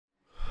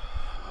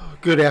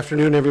Good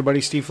afternoon, everybody.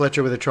 Steve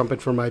Fletcher with a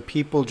trumpet for my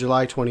people,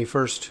 July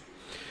 21st,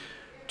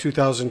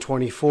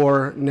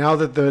 2024. Now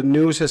that the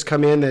news has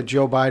come in that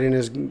Joe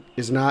Biden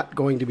is not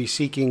going to be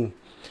seeking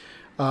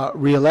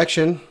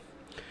re-election,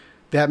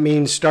 that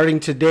means starting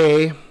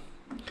today,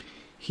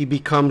 he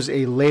becomes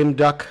a lame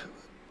duck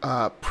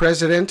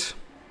president.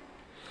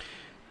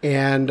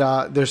 And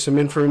there's some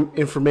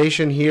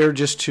information here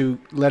just to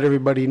let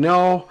everybody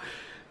know,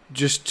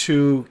 just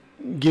to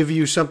give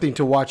you something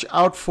to watch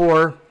out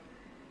for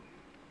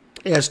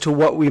as to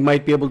what we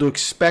might be able to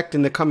expect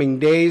in the coming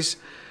days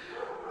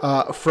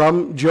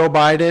from Joe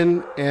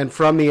Biden and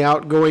from the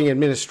outgoing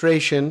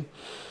administration.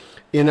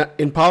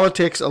 In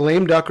politics, a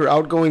lame duck or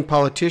outgoing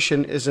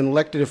politician is an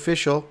elected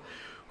official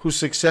whose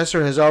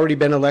successor has already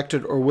been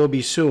elected or will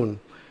be soon.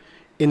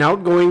 An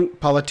outgoing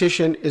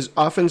politician is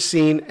often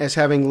seen as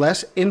having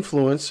less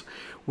influence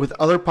with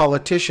other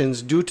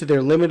politicians due to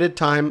their limited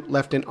time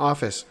left in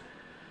office.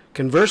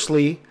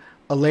 Conversely,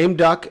 a lame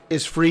duck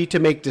is free to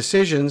make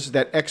decisions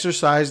that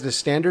exercise the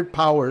standard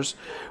powers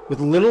with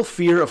little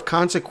fear of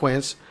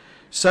consequence,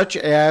 such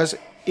as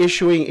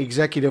issuing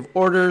executive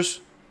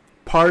orders,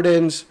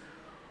 pardons,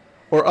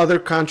 or other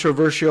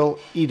controversial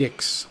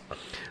edicts.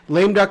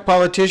 Lame duck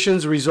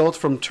politicians result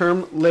from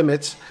term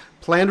limits,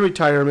 planned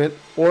retirement,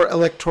 or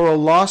electoral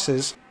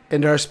losses,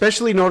 and are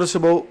especially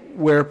noticeable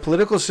where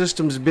political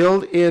systems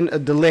build in a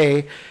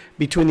delay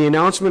between the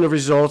announcement of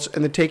results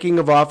and the taking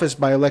of office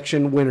by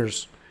election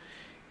winners.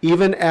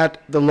 Even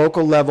at the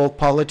local level,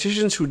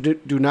 politicians who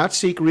do not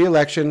seek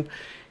re-election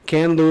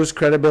can lose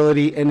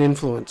credibility and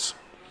influence.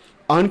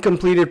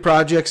 Uncompleted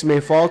projects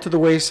may fall to the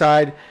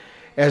wayside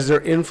as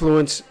their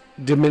influence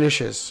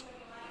diminishes.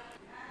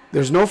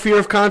 There's no fear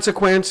of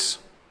consequence,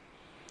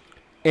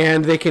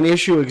 and they can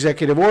issue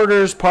executive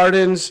orders,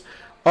 pardons,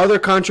 other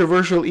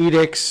controversial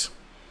edicts.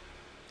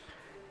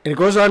 And it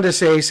goes on to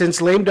say, since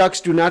lame ducks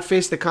do not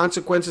face the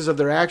consequences of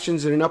their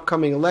actions in an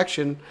upcoming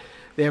election,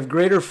 they have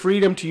greater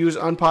freedom to use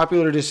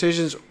unpopular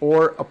decisions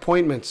or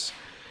appointments.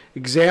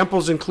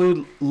 Examples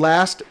include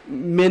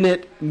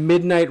last-minute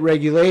midnight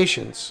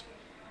regulations.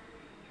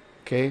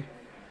 Okay.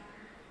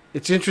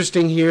 It's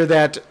interesting here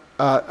that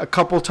a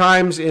couple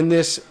times in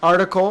this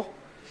article,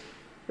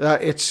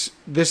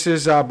 this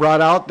is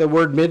brought out, the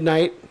word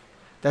midnight.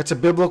 That's a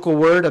biblical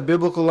word, a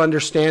biblical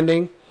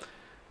understanding.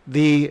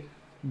 The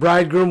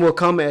bridegroom will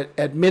come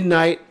at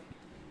midnight.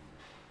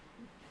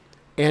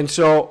 And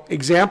so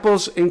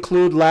examples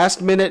include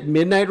last-minute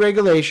midnight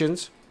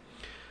regulations,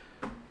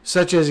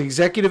 such as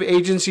executive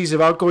agencies of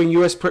outgoing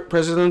U.S.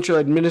 presidential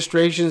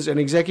administrations and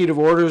executive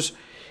orders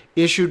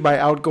issued by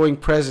outgoing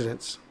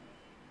presidents.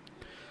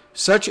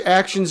 Such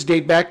actions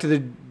date back to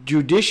the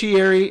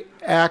Judiciary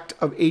Act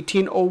of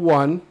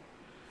 1801,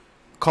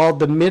 called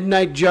the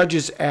Midnight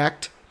Judges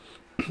Act,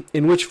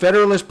 in which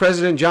Federalist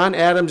President John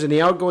Adams and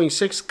the outgoing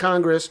 6th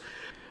Congress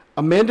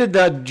amended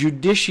the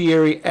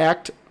Judiciary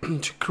Act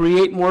to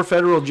create more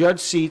federal judge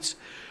seats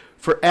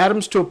for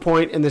Adams to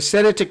appoint and the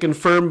Senate to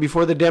confirm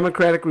before the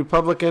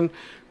Democratic-Republican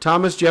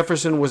Thomas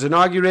Jefferson was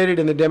inaugurated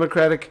and the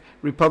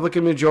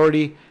Democratic-Republican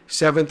majority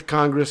 7th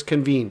Congress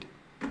convened.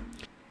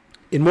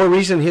 In more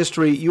recent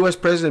history, U.S.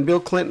 President Bill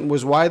Clinton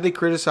was widely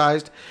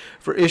criticized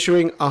for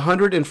issuing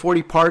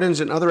 140 pardons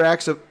and other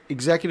acts of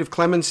executive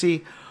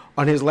clemency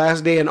on his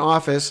last day in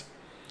office,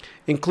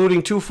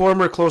 including 2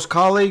 former close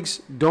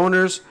colleagues,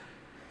 donors,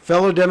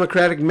 fellow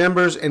Democratic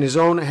members, and his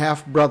own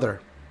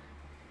half-brother.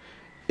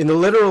 In the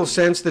literal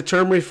sense, the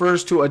term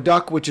refers to a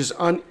duck which is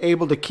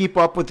unable to keep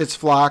up with its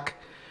flock,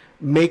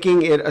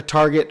 making it a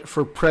target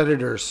for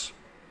predators.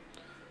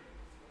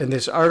 And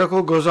this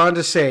article goes on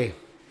to say,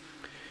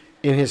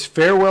 in his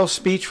farewell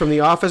speech from the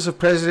office of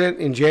president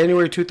in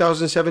January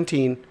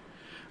 2017,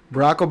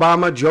 Barack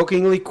Obama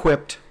jokingly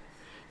quipped,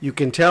 "You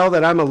can tell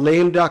that I'm a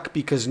lame duck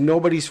because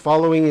nobody's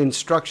following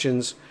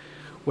instructions,"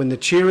 when the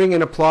cheering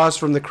and applause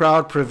from the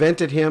crowd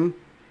prevented him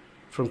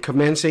from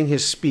commencing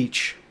his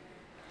speech.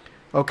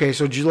 Okay,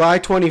 so July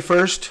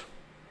 21st,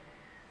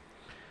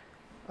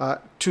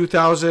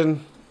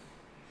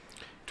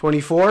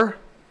 2024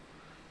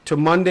 to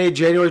Monday,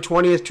 January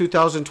 20th,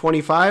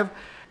 2025,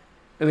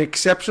 an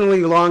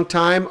exceptionally long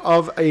time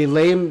of a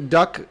lame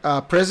duck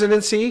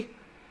presidency.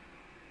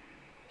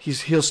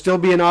 He'll still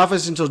be in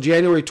office until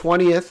January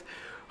 20th,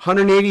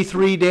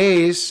 183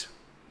 days.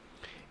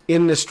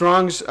 In the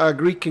Strong's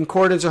Greek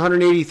Concordance,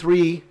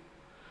 183,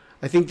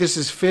 I think this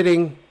is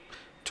fitting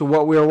to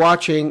what we are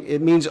watching. It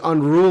means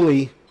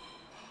unruly,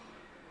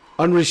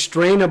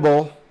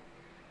 unrestrainable,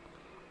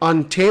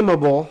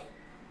 untamable.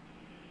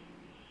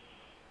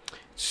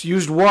 It's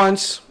used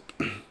once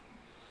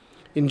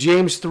in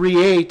James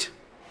 3:8,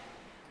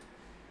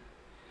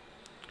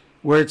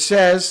 where it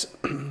says,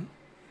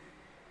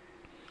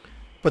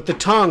 "But the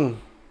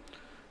tongue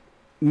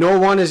no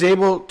one is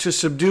able to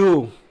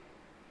subdue.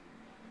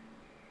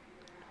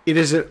 It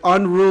is an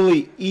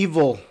unruly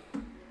evil,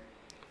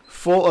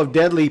 full of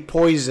deadly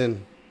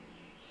poison."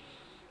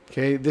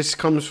 Okay, this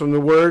comes from the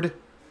word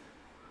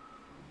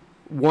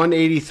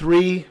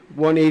 183,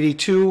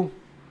 182,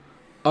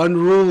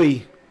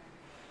 unruly,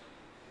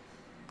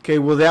 Okay,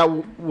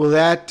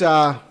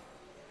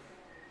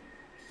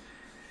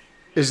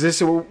 is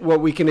this what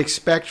we can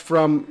expect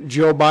from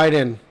Joe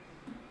Biden?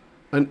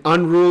 An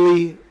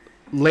unruly,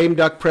 lame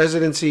duck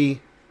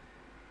presidency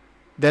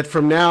that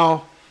from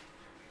now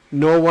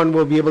no one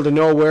will be able to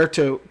know where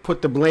to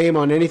put the blame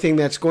on anything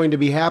that's going to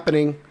be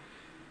happening.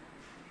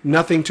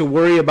 Nothing to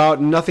worry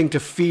about, nothing to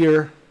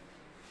fear.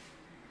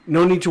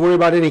 No need to worry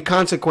about any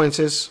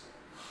consequences.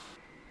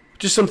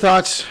 Just some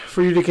thoughts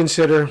for you to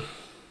consider.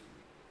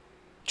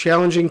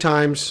 Challenging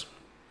times.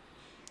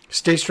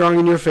 Stay strong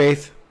in your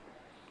faith.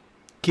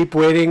 Keep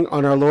waiting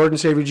on our Lord and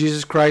Savior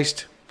Jesus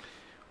Christ.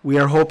 We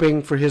are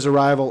hoping for his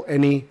arrival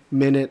any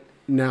minute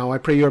now. I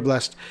pray you are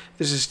blessed.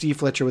 This is Steve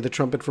Fletcher with a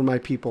trumpet for my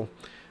people,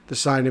 the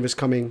sign of his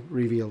coming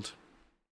revealed.